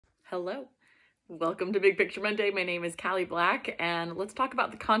Hello. Welcome to Big Picture Monday. My name is Cali Black, and let's talk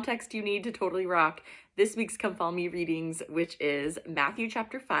about the context you need to totally rock this week's Come Follow Me readings, which is Matthew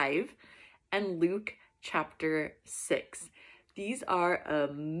chapter 5 and Luke chapter 6. These are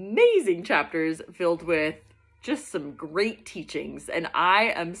amazing chapters filled with just some great teachings, and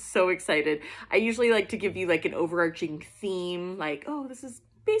I am so excited. I usually like to give you like an overarching theme, like, oh, this is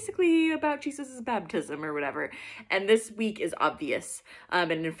basically about Jesus's baptism or whatever. And this week is obvious.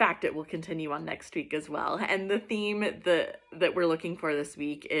 And in fact, it will continue on next week as well. And the theme that we're looking for this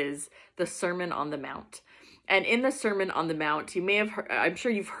week is the Sermon on the Mount. And in the Sermon on the Mount, you may have heard, I'm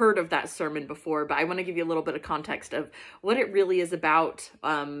sure you've heard of that sermon before, but I want to give you a little bit of context of what it really is about,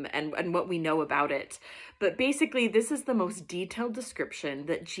 and what we know about it. But basically, this is the most detailed description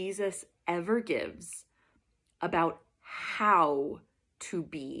that Jesus ever gives about how to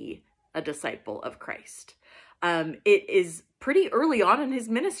be a disciple of Christ. It is pretty early on in his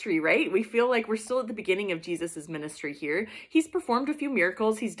ministry, right? We feel like we're still at the beginning of Jesus's ministry here. He's performed a few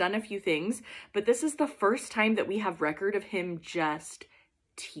miracles, he's done a few things, but this is the first time that we have record of him just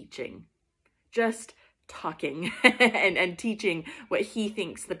teaching, just talking and teaching what he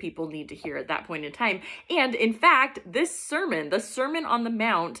thinks the people need to hear at that point in time. And in fact, this sermon, the Sermon on the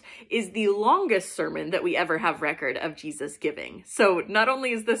Mount, is the longest sermon that we ever have record of Jesus giving. So not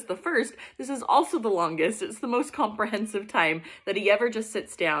only is this the first, this is also the longest. It's the most comprehensive time that he ever just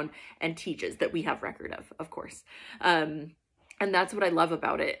sits down and teaches that we have record of course. And that's what I love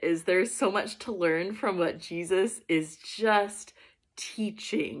about it, is there's so much to learn from what Jesus is just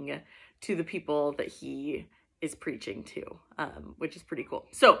teaching to the people that he is preaching to, which is pretty cool.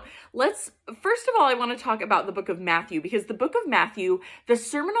 So first of all, I want to talk about the book of Matthew, because the book of Matthew, the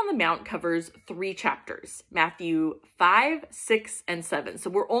Sermon on the Mount covers 3 chapters, Matthew 5, 6, and 7.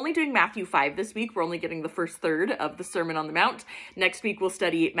 So we're only doing Matthew 5 this week. We're only getting the first third of the Sermon on the Mount. Next week, we'll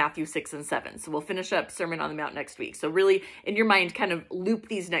study Matthew 6 and 7. So we'll finish up Sermon on the Mount next week. So really, in your mind, kind of loop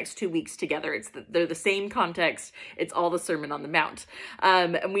these next 2 weeks together. They're the same context. It's all the Sermon on the Mount.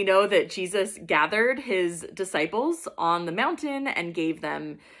 And we know that Jesus gathered his disciples on the mountain and gave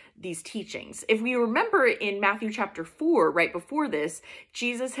them these teachings. If we remember in Matthew chapter 4, right before this,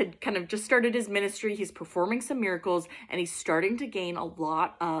 Jesus had kind of just started his ministry. He's performing some miracles and he's starting to gain a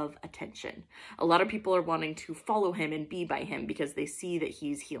lot of attention. A lot of people are wanting to follow him and be by him because they see that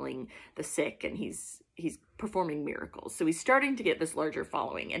he's healing the sick and he's performing miracles. So he's starting to get this larger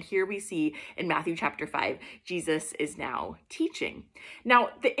following. And here we see in Matthew chapter 5, Jesus is now teaching. Now,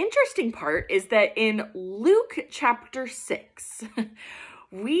 the interesting part is that in Luke chapter 6,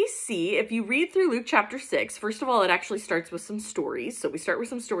 we see, if you read through Luke chapter 6, first of all, it actually starts with some stories. So we start with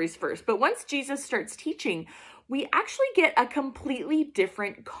some stories first. But once Jesus starts teaching, we actually get a completely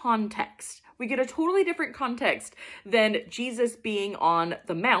different context. We get a totally different context than Jesus being on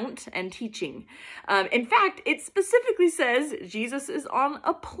the mount and teaching. In fact, it specifically says Jesus is on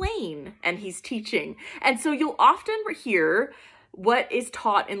a plane and he's teaching. And so you'll often hear what is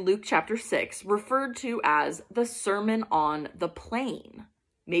taught in Luke chapter 6 referred to as the Sermon on the Plain.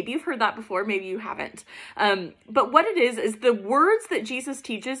 Maybe you've heard that before, maybe you haven't. But what it is the words that Jesus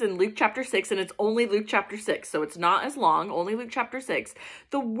teaches in Luke chapter 6, and it's only Luke chapter 6, so it's not as long, only Luke chapter 6.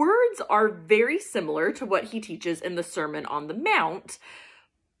 The words are very similar to what he teaches in the Sermon on the Mount,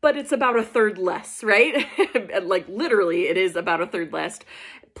 but it's about a third less, right? Like literally, it is about a third less.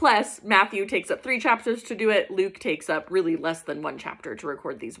 Plus, Matthew takes up 3 chapters to do it. Luke takes up really less than 1 chapter to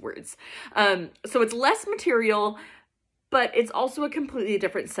record these words. So it's less material, but it's also a completely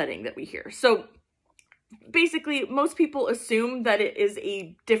different setting that we hear. So basically, most people assume that it is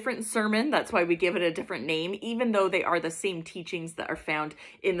a different sermon. That's why we give it a different name, even though they are the same teachings that are found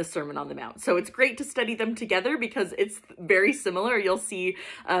in the Sermon on the Mount. So it's great to study them together because it's very similar. You'll see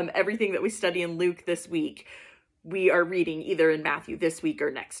everything that we study in Luke this week, we are reading either in Matthew this week or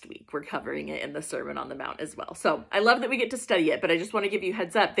next week. We're covering it in the Sermon on the Mount as well. So I love that we get to study it, but I just want to give you a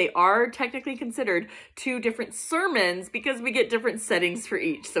heads up. They are technically considered 2 different sermons because we get different settings for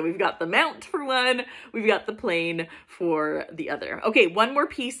each. So we've got the Mount for one, we've got the plain for the other. Okay, one more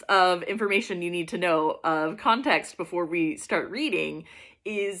piece of information you need to know of context before we start reading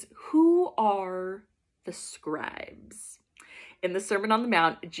is, who are the scribes? In the Sermon on the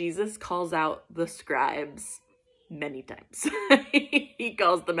Mount, Jesus calls out the scribes many times. He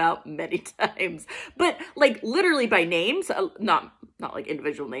calls them out many times, but like literally by names, not like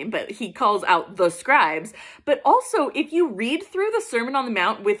individual name, but he calls out the scribes. But also, if you read through the Sermon on the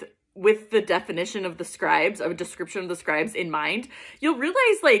Mount with the definition of the scribes, a description of the scribes in mind, you'll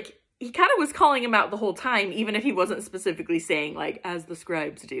realize like he kind of was calling him out the whole time, even if he wasn't specifically saying like, as the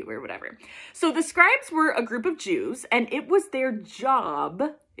scribes do or whatever. So the scribes were a group of Jews, and it was their job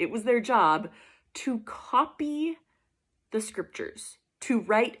to copy the scriptures, to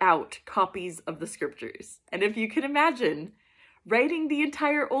write out copies of the scriptures. And if you can imagine writing the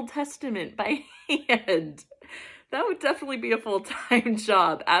entire Old Testament by hand, that would definitely be a full-time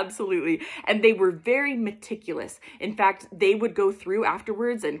job, absolutely. And they were very meticulous. In fact, they would go through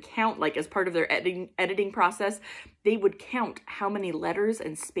afterwards and count, like as part of their editing process, they would count how many letters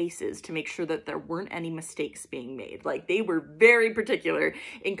and spaces to make sure that there weren't any mistakes being made. Like, they were very particular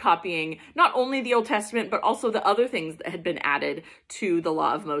in copying not only the Old Testament, but also the other things that had been added to the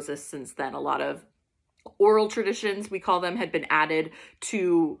law of Moses since then. A lot of oral traditions, we call them, had been added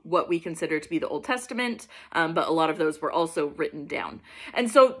to what we consider to be the Old Testament, but a lot of those were also written down. And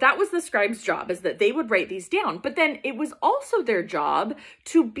so that was the scribe's job, is that they would write these down. But then it was also their job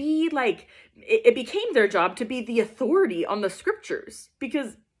to be like, it became their job to be the authority on the scriptures,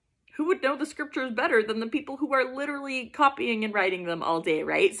 because who would know the scriptures better than the people who are literally copying and writing them all day,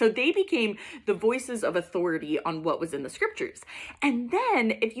 right? So they became the voices of authority on what was in the scriptures. And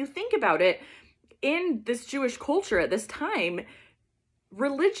then if you think about it, in this Jewish culture at this time,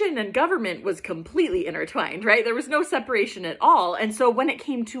 religion and government was completely intertwined, right? There was no separation at all. And so when it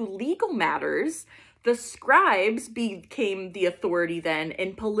came to legal matters, the scribes became the authority then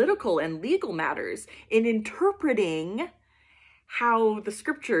in political and legal matters, in interpreting how the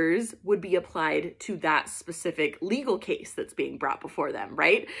scriptures would be applied to that specific legal case that's being brought before them,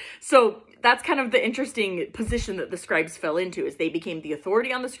 right? So that's kind of the interesting position that the scribes fell into, is they became the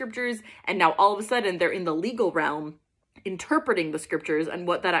authority on the scriptures, and now all of a sudden they're in the legal realm interpreting the scriptures and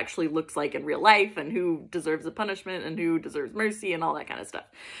what that actually looks like in real life, and who deserves a punishment and who deserves mercy and all that kind of stuff.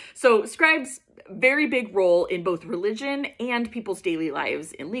 So scribes, very big role in both religion and people's daily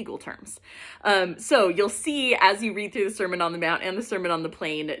lives in legal terms. So you'll see as you read through the Sermon on the Mount and the Sermon on the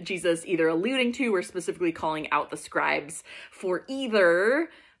Plain, Jesus either alluding to or specifically calling out the scribes for either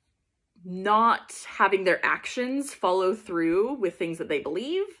not having their actions follow through with things that they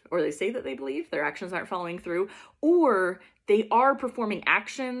believe, or they say that they believe, their actions aren't following through, or they are performing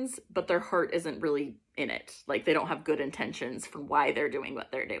actions, but their heart isn't really in it. Like, they don't have good intentions for why they're doing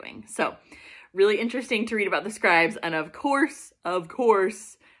what they're doing. So really interesting to read about the scribes. And of course,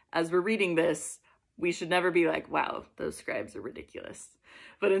 as we're reading this, we should never be like, wow, those scribes are ridiculous.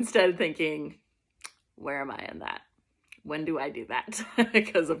 But instead thinking, where am I in that? When do I do that?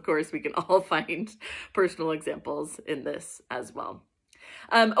 Because of course we can all find personal examples in this as well.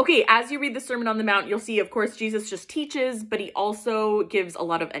 Okay, as you read the Sermon on the Mount, you'll see, of course, Jesus just teaches, but he also gives a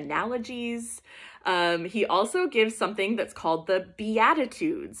lot of analogies. He also gives something that's called the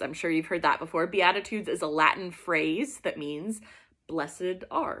Beatitudes. I'm sure you've heard that before. Beatitudes is a Latin phrase that means blessed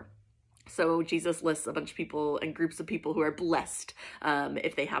are. So Jesus lists a bunch of people and groups of people who are blessed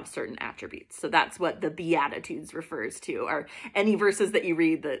if they have certain attributes. So that's what the Beatitudes refers to, or any verses that you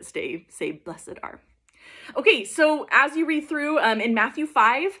read that say blessed are. Okay, so as you read through in Matthew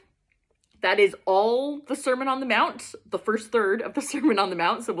 5, that is all the Sermon on the Mount, the first third of the Sermon on the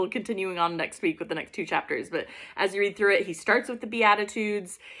Mount. So we'll continuing on next week with the next two chapters. But as you read through it, he starts with the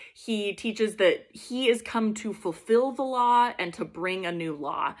Beatitudes. He teaches that he is come to fulfill the law and to bring a new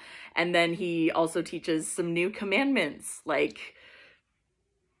law. And then he also teaches some new commandments, like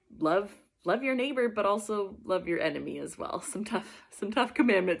love your neighbor, but also love your enemy as well. Some tough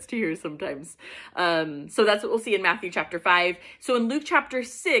commandments to hear sometimes. So that's what we'll see in Matthew chapter 5. So in Luke chapter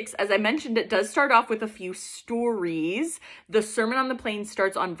 6, as I mentioned, it does start off with a few stories. The Sermon on the Plain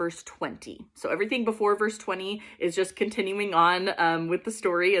starts on verse 20. So everything before verse 20 is just continuing on with the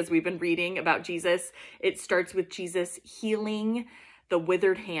story as we've been reading about Jesus. It starts with Jesus healing the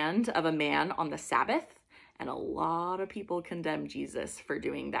withered hand of a man on the Sabbath. And a lot of people condemn Jesus for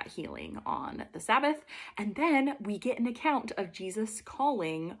doing that healing on the Sabbath. And then we get an account of Jesus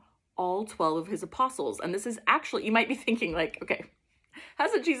calling all 12 of his apostles. And this is actually, you might be thinking like, okay,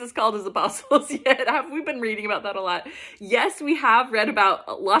 hasn't Jesus called his apostles yet? Have we been reading about that a lot? Yes, we have read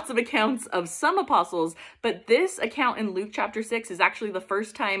about lots of accounts of some apostles, but this account in Luke chapter 6 is actually the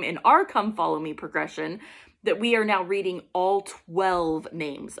first time in our Come Follow Me progression that we are now reading all 12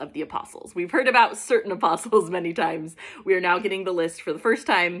 names of the apostles. We've heard about certain apostles many times. We are now getting the list for the first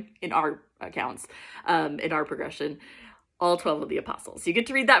time in our accounts, in our progression, all 12 of the apostles. You get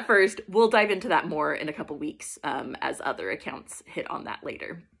to read that first. We'll dive into that more in a couple weeks as other accounts hit on that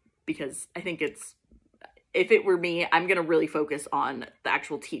later, because I think it's if it were me, I'm going to really focus on the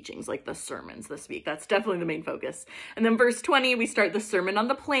actual teachings, like the sermons this week. That's definitely the main focus. And then verse 20, we start the Sermon on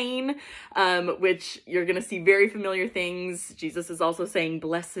the Plain, which you're going to see very familiar things. Jesus is also saying,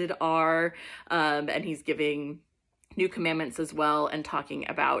 blessed are, and he's giving new commandments as well, and talking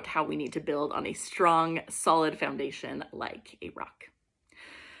about how we need to build on a strong, solid foundation like a rock.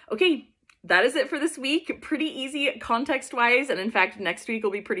 Okay, that is it for this week. Pretty easy context-wise, and in fact, next week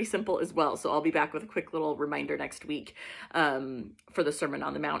will be pretty simple as well. So I'll be back with a quick little reminder next week for the Sermon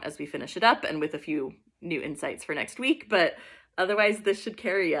on the Mount as we finish it up, and with a few new insights for next week. But otherwise, this should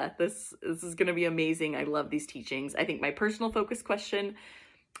carry you. This is going to be amazing. I love these teachings. I think my personal focus question,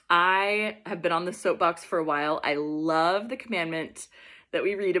 I have been on the soapbox for a while. I love the commandment that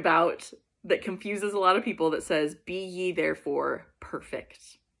we read about that confuses a lot of people that says, be ye therefore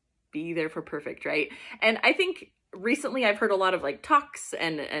perfect. Be therefore perfect, right? And I think recently I've heard a lot of like talks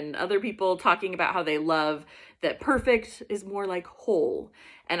and other people talking about how they love that perfect is more like whole.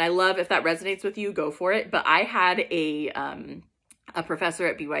 And I love, if that resonates with you, go for it. But I had a professor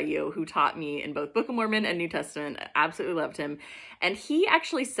at BYU who taught me in both Book of Mormon and New Testament. I absolutely loved him. And he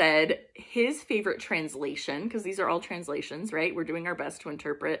actually said his favorite translation, because these are all translations, right? We're doing our best to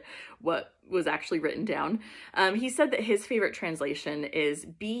interpret what was actually written down. He said that his favorite translation is,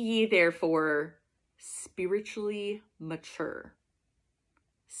 be ye therefore spiritually mature.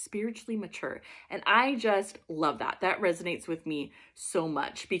 Spiritually mature. And I just love that. That resonates with me so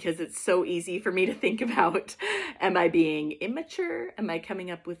much because it's so easy for me to think about, am I being immature? Am I coming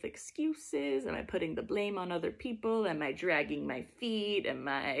up with excuses? Am I putting the blame on other people? Am I dragging my feet? Am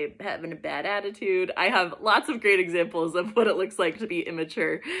I having a bad attitude? I have lots of great examples of what it looks like to be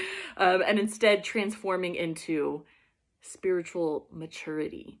immature, and instead transforming into spiritual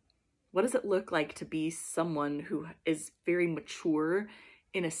maturity. What does it look like to be someone who is very mature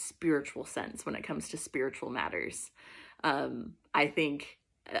in a spiritual sense when it comes to spiritual matters? I think,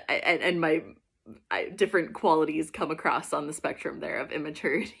 and my different qualities come across on the spectrum there of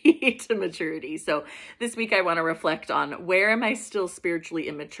immaturity to maturity. So this week I want to reflect on, where am I still spiritually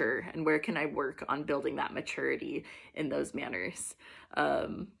immature, and where can I work on building that maturity in those manners?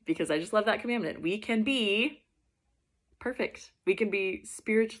 Because I just love that commandment. We can be perfect. We can be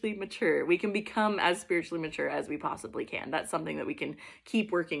spiritually mature. We can become as spiritually mature as we possibly can. That's something that we can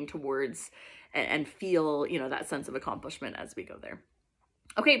keep working towards and feel, that sense of accomplishment as we go there.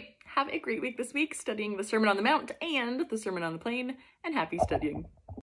 Okay, have a great week this week studying the Sermon on the Mount and the Sermon on the Plain, and happy studying.